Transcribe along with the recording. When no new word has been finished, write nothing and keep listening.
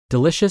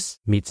Delicious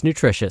meets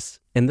nutritious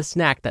in the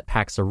snack that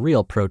packs a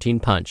real protein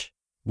punch.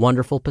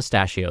 Wonderful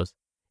Pistachios.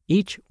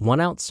 Each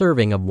 1-ounce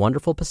serving of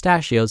Wonderful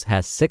Pistachios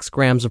has 6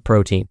 grams of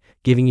protein,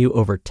 giving you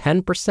over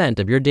 10%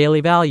 of your daily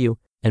value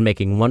and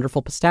making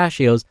Wonderful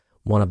Pistachios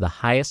one of the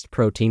highest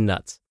protein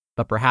nuts.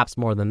 But perhaps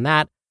more than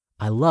that,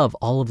 I love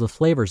all of the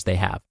flavors they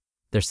have.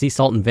 Their sea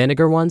salt and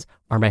vinegar ones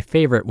are my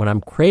favorite when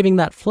I'm craving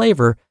that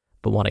flavor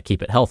but want to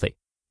keep it healthy.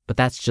 But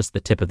that's just the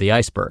tip of the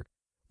iceberg.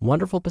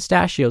 Wonderful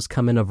Pistachios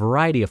come in a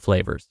variety of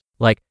flavors,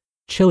 like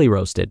chili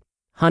roasted,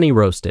 honey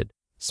roasted,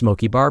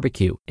 smoky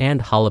barbecue,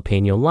 and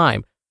jalapeno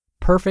lime,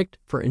 perfect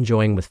for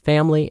enjoying with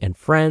family and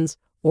friends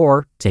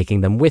or taking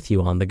them with you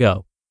on the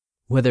go.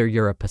 Whether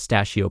you're a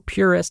pistachio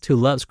purist who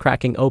loves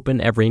cracking open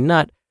every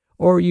nut,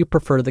 or you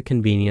prefer the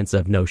convenience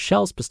of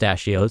no-shells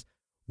pistachios,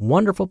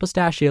 Wonderful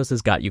Pistachios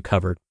has got you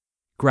covered.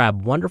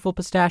 Grab Wonderful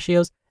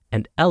Pistachios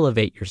and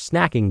elevate your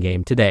snacking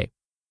game today.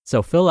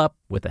 So fill up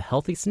with a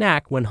healthy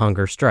snack when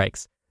hunger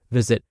strikes.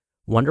 Visit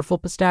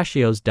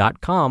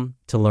wonderfulpistachios.com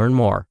to learn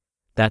more.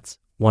 That's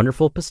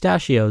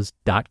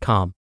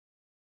wonderfulpistachios.com.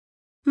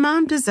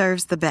 Mom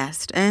deserves the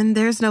best, and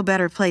there's no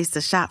better place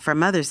to shop for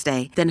Mother's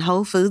Day than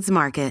Whole Foods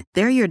Market.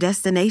 They're your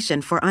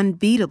destination for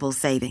unbeatable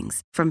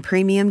savings, from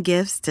premium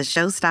gifts to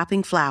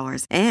show-stopping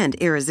flowers and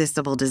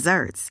irresistible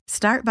desserts.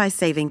 Start by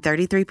saving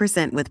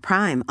 33% with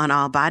Prime on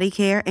all body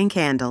care and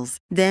candles.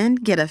 Then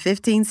get a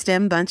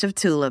 15-stem bunch of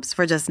tulips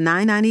for just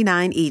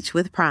 $9.99 each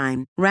with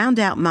Prime. Round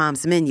out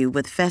Mom's menu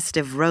with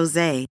festive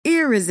rosé,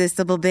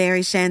 irresistible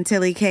berry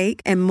chantilly cake,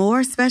 and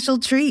more special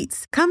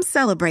treats. Come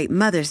celebrate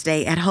Mother's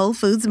Day at Whole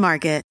Foods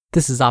Market.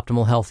 This is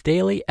Optimal Health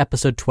Daily,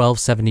 episode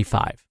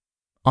 1275,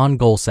 on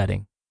goal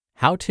setting,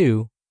 how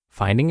to,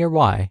 finding your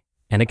why,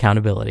 and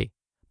accountability,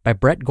 by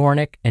Bret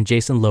Gornik and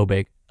Jason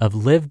Loebig of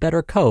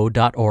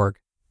LiveBetterCo.org.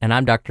 And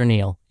I'm Dr.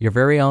 Neil, your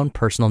very own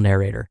personal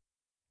narrator.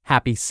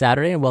 Happy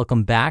Saturday and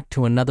welcome back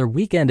to another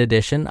weekend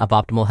edition of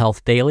Optimal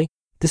Health Daily.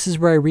 This is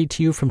where I read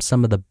to you from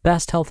some of the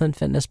best health and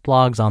fitness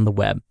blogs on the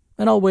web,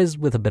 and always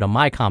with a bit of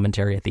my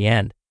commentary at the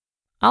end.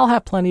 I'll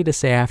have plenty to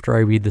say after I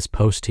read this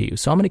post to you,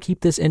 so I'm going to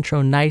keep this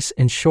intro nice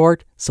and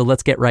short, so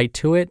let's get right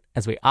to it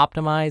as we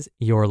optimize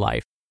your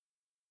life.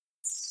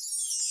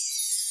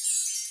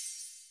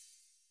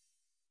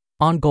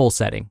 On goal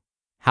setting,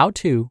 how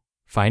to,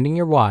 finding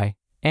your why,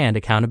 and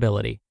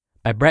accountability,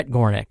 by Bret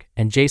Gornik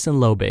and Jason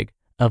Loebig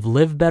of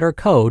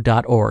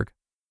LiveBetterCo.org.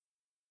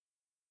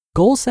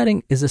 Goal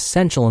setting is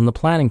essential in the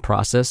planning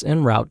process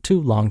en route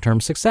to long-term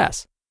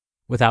success.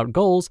 Without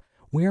goals,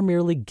 we are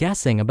merely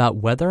guessing about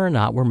whether or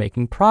not we're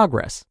making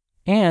progress,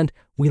 and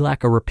we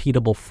lack a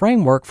repeatable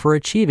framework for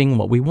achieving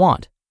what we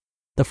want.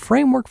 The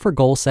framework for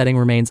goal setting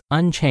remains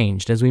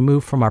unchanged as we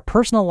move from our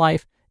personal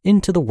life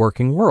into the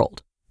working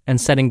world, and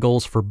setting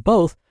goals for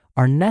both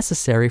are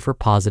necessary for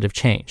positive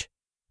change.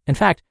 In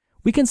fact,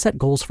 we can set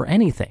goals for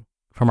anything,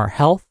 from our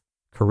health,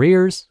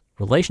 careers,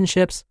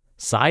 relationships,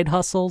 side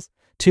hustles,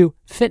 to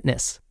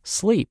fitness,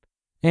 sleep,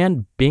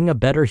 and being a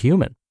better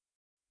human.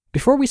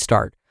 Before we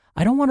start,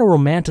 I don't want to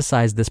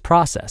romanticize this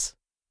process.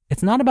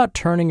 It's not about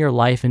turning your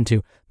life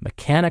into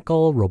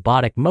mechanical,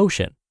 robotic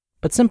motion,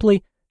 but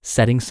simply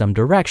setting some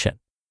direction.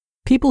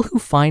 People who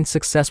find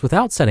success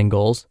without setting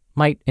goals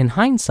might, in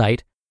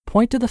hindsight,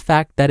 point to the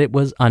fact that it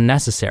was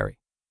unnecessary.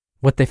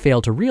 What they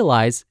fail to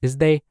realize is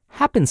they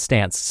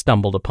happenstance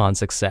stumbled upon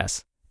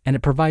success, and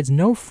it provides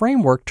no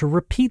framework to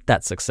repeat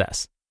that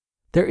success.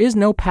 There is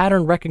no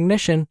pattern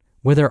recognition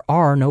where there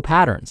are no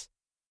patterns.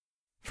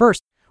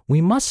 First, we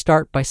must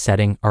start by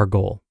setting our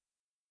goal.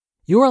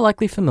 You are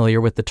likely familiar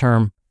with the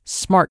term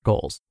SMART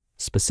goals: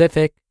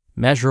 specific,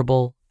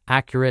 measurable,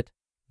 accurate,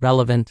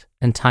 relevant,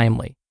 and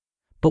timely.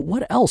 But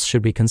what else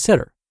should we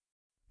consider?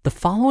 The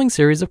following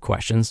series of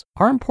questions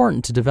are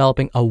important to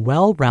developing a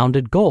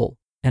well-rounded goal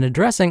and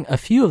addressing a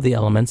few of the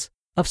elements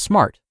of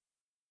SMART.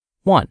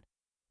 1.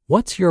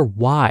 What's your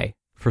why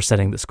for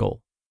setting this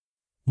goal?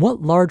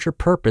 What larger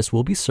purpose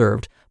will be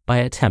served by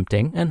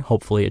attempting and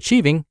hopefully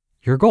achieving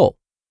your goal?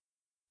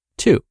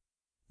 2.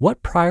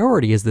 What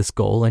priority is this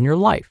goal in your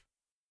life?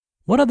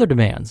 What other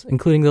demands,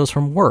 including those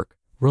from work,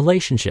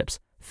 relationships,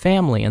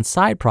 family, and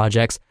side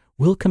projects,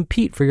 will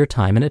compete for your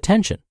time and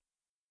attention?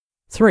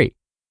 3.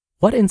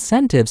 What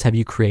incentives have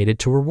you created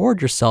to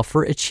reward yourself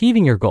for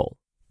achieving your goal,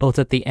 both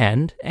at the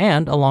end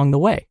and along the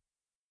way?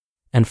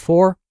 And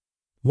 4.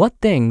 What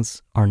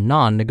things are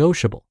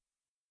non-negotiable?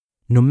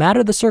 No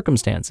matter the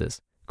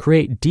circumstances,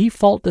 create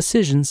default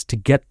decisions to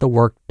get the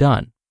work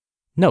done.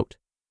 Note,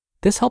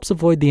 this helps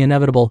avoid the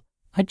inevitable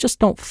 "I just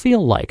don't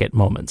feel like it"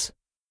 moments.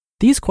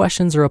 These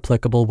questions are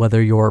applicable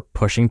whether you're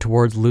pushing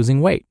towards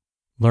losing weight,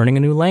 learning a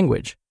new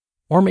language,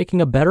 or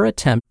making a better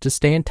attempt to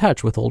stay in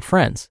touch with old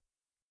friends.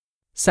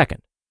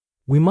 Second,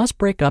 we must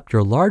break up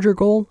your larger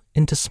goal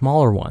into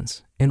smaller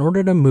ones in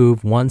order to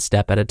move one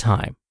step at a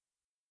time.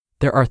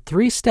 There are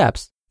 3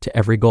 steps to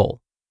every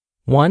goal.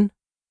 1,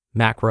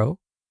 macro,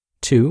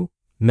 2,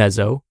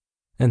 meso,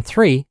 and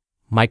 3,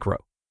 micro.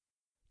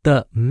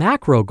 The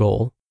macro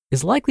goal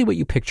is likely what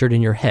you pictured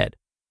in your head.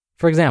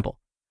 For example,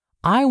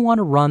 I want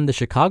to run the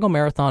Chicago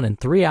Marathon in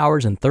 3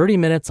 hours and 30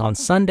 minutes on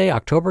Sunday,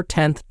 October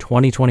 10th,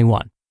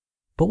 2021.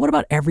 But what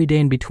about every day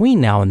in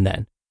between now and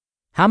then?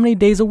 How many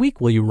days a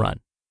week will you run?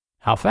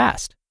 How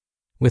fast?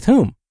 With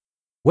whom?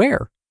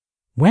 Where?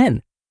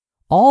 When?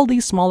 All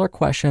these smaller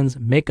questions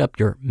make up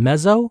your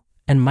meso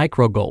and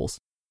micro goals.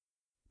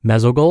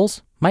 Meso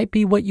goals might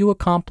be what you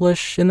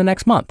accomplish in the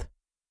next month.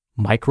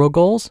 Micro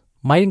goals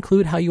might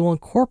include how you will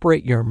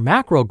incorporate your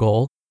macro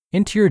goal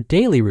into your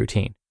daily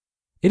routine.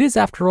 It is,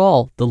 after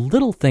all, the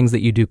little things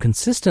that you do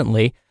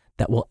consistently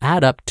that will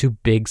add up to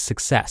big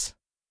success.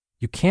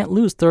 You can't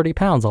lose 30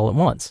 pounds all at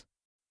once.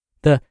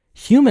 The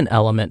human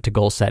element to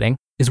goal setting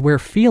is where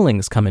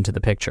feelings come into the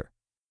picture.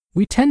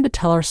 We tend to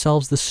tell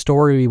ourselves the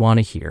story we want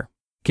to hear,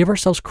 give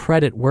ourselves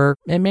credit where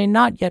it may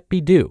not yet be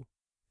due,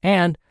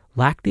 and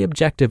lack the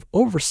objective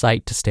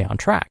oversight to stay on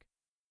track.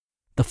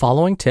 The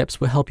following tips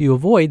will help you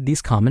avoid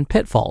these common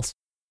pitfalls.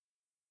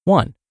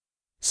 1.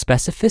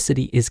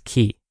 Specificity is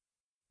key.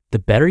 The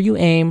better you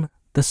aim,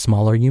 the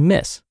smaller you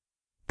miss.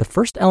 The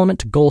first element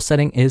to goal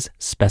setting is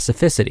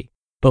specificity.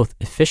 Both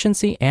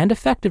efficiency and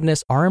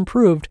effectiveness are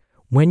improved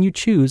when you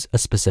choose a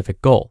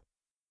specific goal.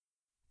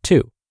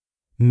 2.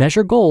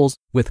 Measure goals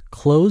with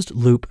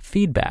closed-loop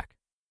feedback.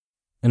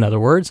 In other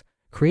words,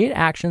 create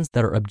actions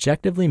that are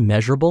objectively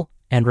measurable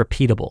and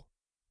repeatable.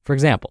 For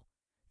example,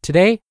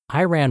 today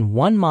I ran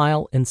 1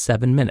 mile in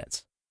 7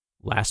 minutes.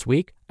 Last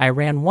week, I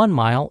ran 1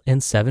 mile in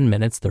 7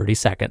 minutes 30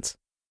 seconds.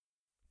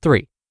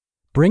 3.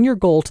 Bring your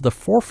goal to the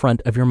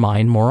forefront of your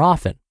mind more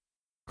often.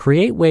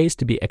 Create ways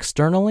to be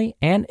externally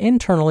and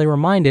internally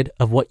reminded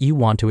of what you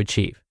want to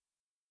achieve.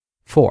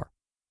 4.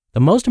 The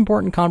most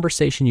important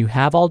conversation you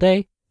have all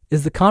day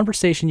is the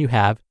conversation you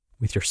have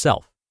with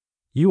yourself.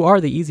 You are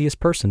the easiest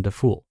person to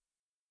fool.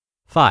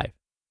 5.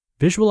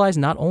 Visualize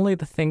not only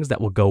the things that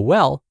will go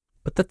well,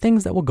 but the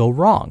things that will go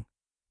wrong.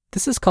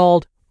 This is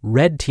called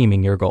red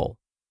teaming your goal.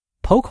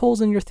 Poke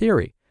holes in your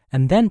theory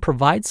and then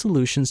provide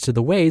solutions to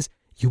the ways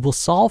you will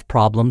solve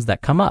problems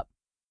that come up.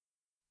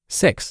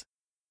 6.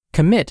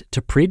 Commit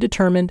to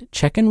predetermined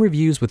check-in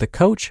reviews with a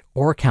coach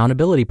or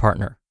accountability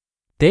partner.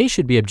 They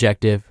should be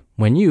objective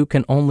when you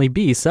can only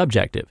be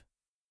subjective.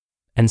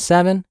 And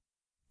 7.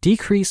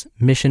 Decrease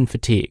mission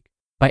fatigue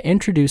by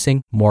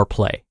introducing more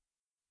play.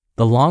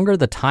 The longer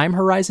the time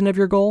horizon of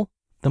your goal,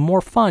 the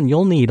more fun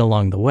you'll need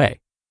along the way.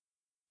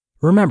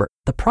 Remember,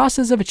 the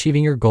process of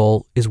achieving your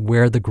goal is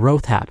where the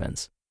growth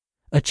happens.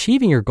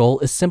 Achieving your goal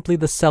is simply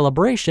the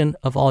celebration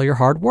of all your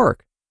hard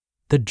work.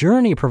 The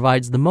journey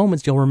provides the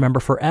moments you'll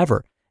remember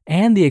forever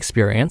and the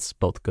experience,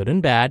 both good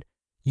and bad,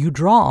 you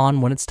draw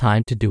on when it's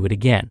time to do it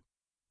again.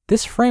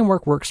 This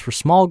framework works for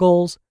small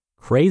goals,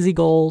 crazy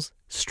goals,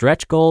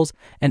 stretch goals,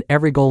 and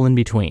every goal in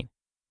between.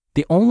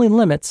 The only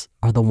limits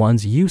are the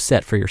ones you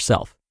set for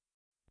yourself.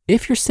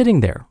 If you're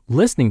sitting there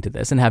listening to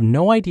this and have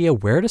no idea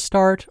where to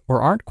start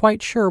or aren't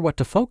quite sure what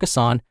to focus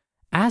on,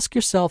 ask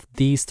yourself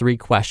these 3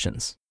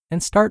 questions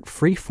and start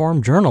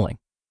free-form journaling.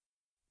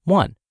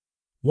 1.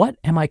 What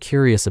am I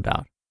curious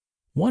about?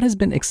 What has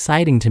been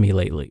exciting to me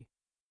lately?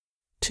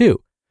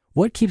 2.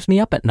 What keeps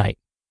me up at night?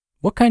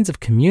 What kinds of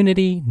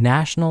community,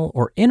 national,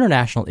 or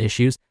international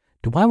issues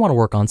do I want to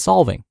work on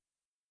solving?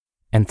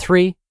 And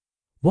 3.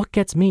 What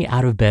gets me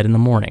out of bed in the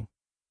morning?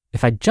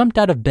 If I jumped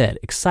out of bed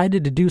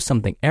excited to do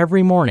something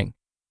every morning,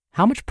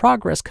 how much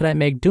progress could I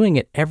make doing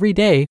it every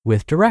day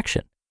with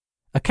direction?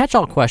 A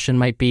catch-all question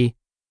might be,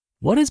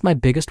 what is my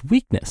biggest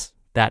weakness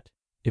that,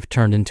 if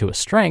turned into a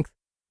strength,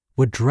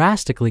 would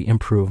drastically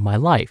improve my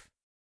life?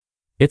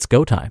 It's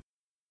go time.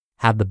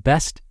 Have the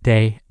best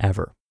day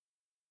ever.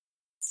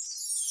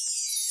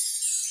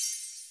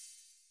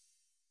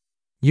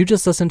 You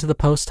just listened to the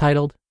post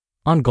titled,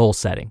 On Goal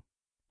Setting,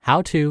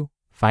 How to,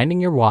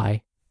 Finding Your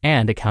Why,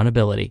 and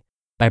Accountability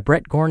by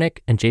Bret Gornik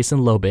and Jason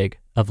Loebig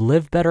of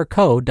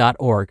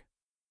LiveBetterCo.org.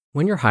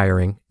 When you're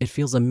hiring, it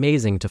feels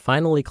amazing to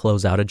finally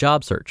close out a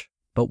job search.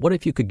 But what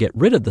if you could get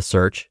rid of the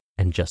search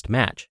and just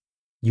match?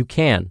 You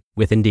can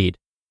with Indeed.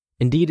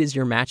 Indeed is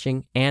your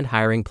matching and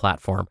hiring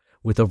platform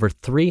with over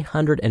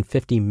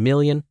 350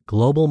 million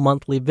global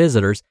monthly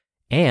visitors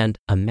and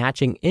a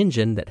matching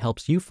engine that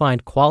helps you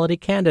find quality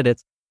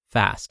candidates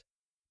fast.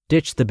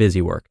 Ditch the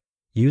busy work.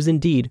 Use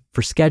Indeed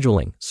for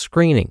scheduling,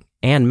 screening,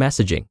 and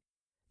messaging.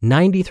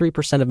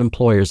 93% of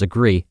employers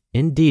agree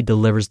Indeed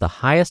delivers the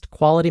highest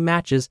quality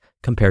matches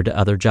compared to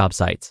other job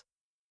sites.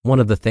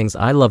 One of the things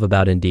I love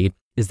about Indeed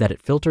is that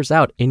it filters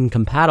out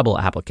incompatible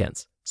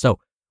applicants. So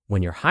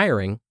when you're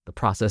hiring, the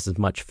process is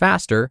much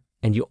faster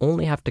and you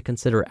only have to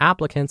consider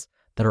applicants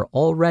that are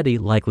already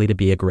likely to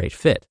be a great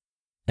fit.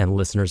 And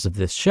listeners of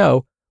this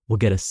show will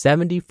get a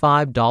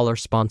 $75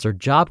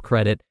 sponsored job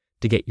credit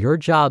to get your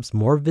jobs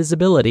more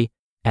visibility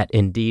at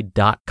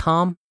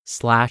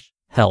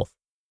Indeed.com/health.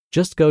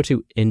 Just go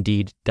to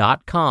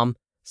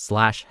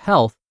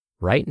Indeed.com/health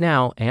right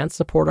now and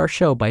support our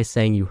show by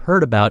saying you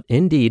heard about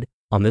Indeed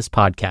on this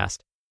podcast.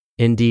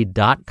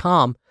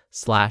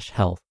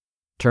 Indeed.com/health.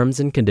 Terms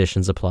and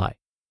conditions apply.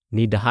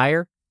 Need to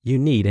hire? You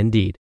need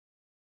Indeed.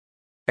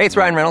 Hey, it's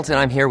Ryan Reynolds, and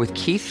I'm here with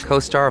Keith,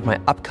 co-star of my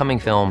upcoming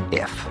film,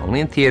 If,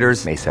 only in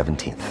theaters May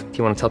 17th. Do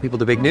you want to tell people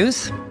the big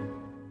news?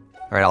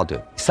 All right, I'll do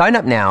it. Sign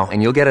up now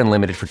and you'll get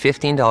unlimited for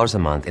 $15 a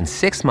month and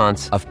 6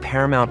 months of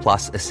Paramount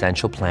Plus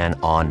Essential Plan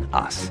on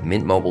us.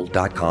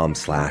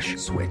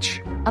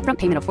 MintMobile.com/switch. Upfront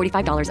payment of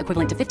 $45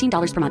 equivalent to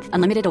 $15 per month.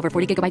 Unlimited over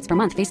 40 gigabytes per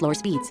month. Face lower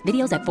speeds.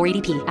 Videos at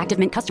 480p. Active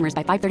Mint customers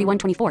by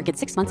 531.24 get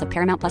 6 months of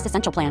Paramount Plus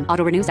Essential Plan.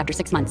 Auto renews after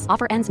 6 months.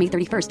 Offer ends May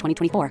 31st,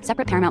 2024.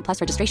 Separate Paramount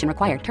Plus registration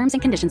required. Terms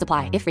and conditions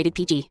apply if rated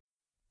PG.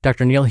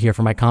 Dr. Neal here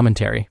for my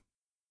commentary.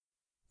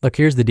 Look,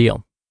 here's the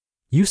deal.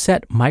 You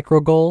set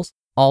micro goals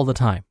all the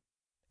time.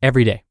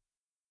 Every day.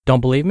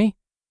 Don't believe me?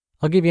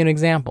 I'll give you an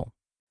example.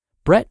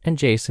 Bret and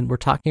Jason were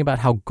talking about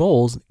how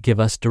goals give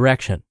us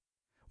direction.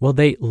 Well,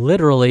 they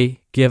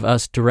literally give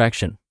us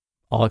direction.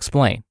 I'll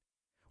explain.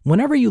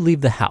 Whenever you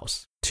leave the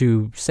house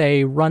to,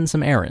 say, run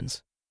some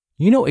errands,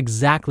 you know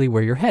exactly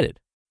where you're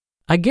headed.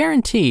 I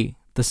guarantee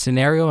the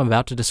scenario I'm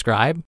about to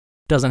describe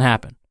doesn't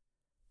happen.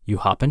 You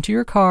hop into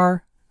your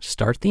car,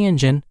 start the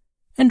engine,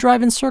 and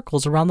drive in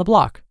circles around the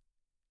block.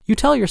 You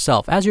tell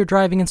yourself as you're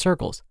driving in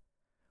circles,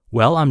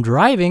 well, I'm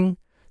driving,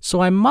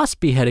 so I must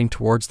be heading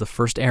towards the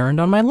first errand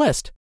on my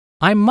list.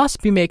 I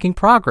must be making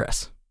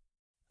progress.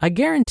 I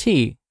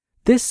guarantee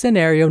this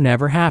scenario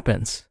never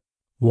happens.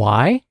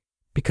 Why?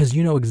 Because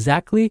you know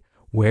exactly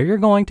where you're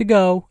going to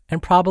go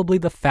and probably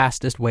the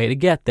fastest way to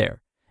get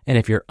there. And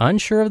if you're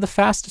unsure of the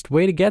fastest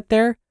way to get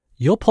there,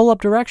 you'll pull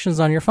up directions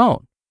on your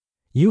phone.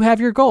 You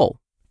have your goal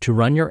to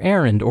run your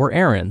errand or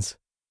errands,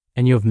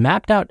 and you have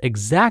mapped out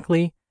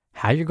exactly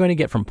how you're going to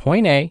get from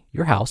point A,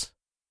 your house,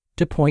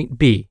 to point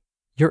B,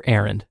 your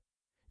errand.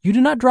 You do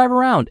not drive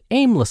around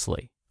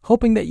aimlessly,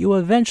 hoping that you will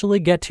eventually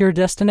get to your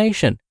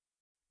destination.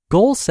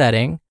 Goal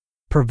setting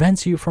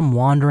prevents you from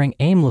wandering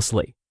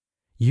aimlessly.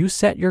 You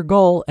set your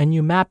goal and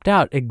you mapped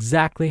out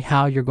exactly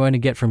how you're going to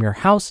get from your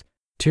house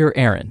to your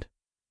errand.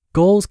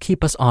 Goals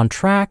keep us on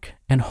track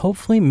and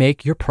hopefully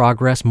make your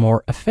progress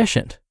more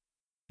efficient.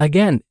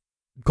 Again,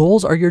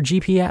 goals are your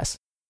GPS.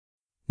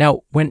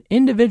 Now, when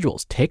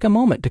individuals take a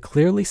moment to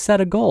clearly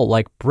set a goal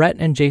like Bret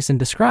and Jason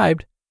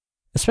described,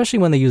 especially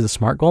when they use the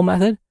SMART goal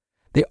method,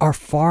 they are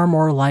far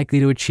more likely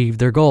to achieve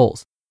their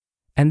goals.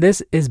 And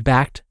this is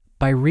backed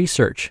by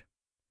research.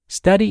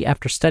 Study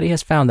after study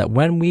has found that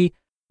when we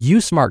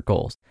use SMART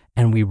goals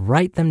and we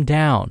write them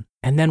down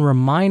and then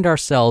remind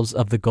ourselves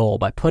of the goal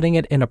by putting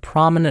it in a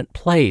prominent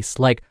place,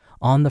 like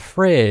on the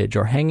fridge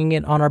or hanging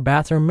it on our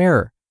bathroom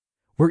mirror,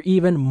 we're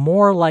even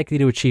more likely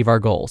to achieve our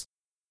goals.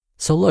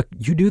 So look,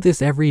 you do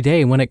this every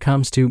day when it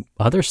comes to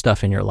other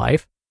stuff in your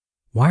life.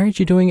 Why aren't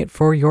you doing it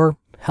for your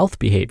health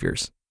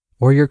behaviors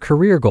or your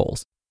career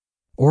goals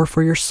or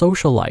for your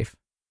social life?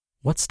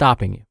 What's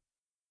stopping you?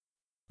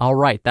 All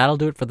right, that'll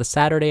do it for the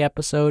Saturday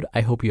episode.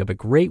 I hope you have a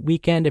great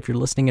weekend if you're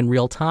listening in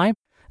real time,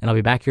 and I'll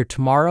be back here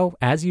tomorrow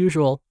as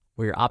usual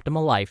where your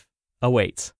optimal life awaits.